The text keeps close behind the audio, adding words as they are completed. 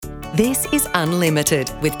This is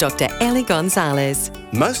Unlimited with Dr. Ellie Gonzalez.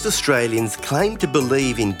 Most Australians claim to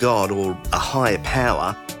believe in God or a higher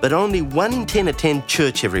power, but only 1 in 10 attend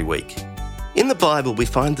church every week. In the Bible, we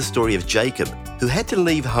find the story of Jacob, who had to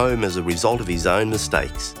leave home as a result of his own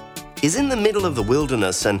mistakes. He's in the middle of the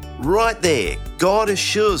wilderness, and right there, God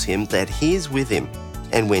assures him that He's with him.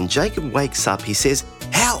 And when Jacob wakes up, he says,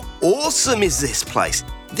 "How awesome is this place?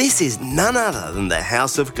 This is none other than the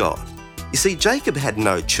house of God." You see, Jacob had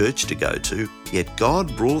no church to go to, yet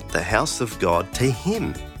God brought the house of God to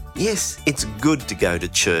him. Yes, it's good to go to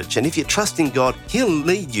church, and if you trust in God, He'll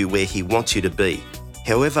lead you where He wants you to be.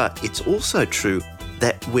 However, it's also true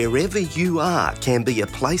that wherever you are can be a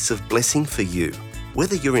place of blessing for you.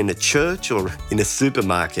 Whether you're in a church or in a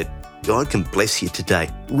supermarket, God can bless you today,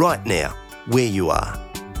 right now, where you are.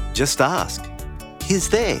 Just ask. He's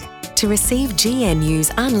there. To receive GNU's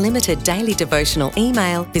Unlimited daily devotional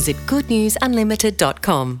email, visit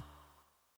goodnewsunlimited.com.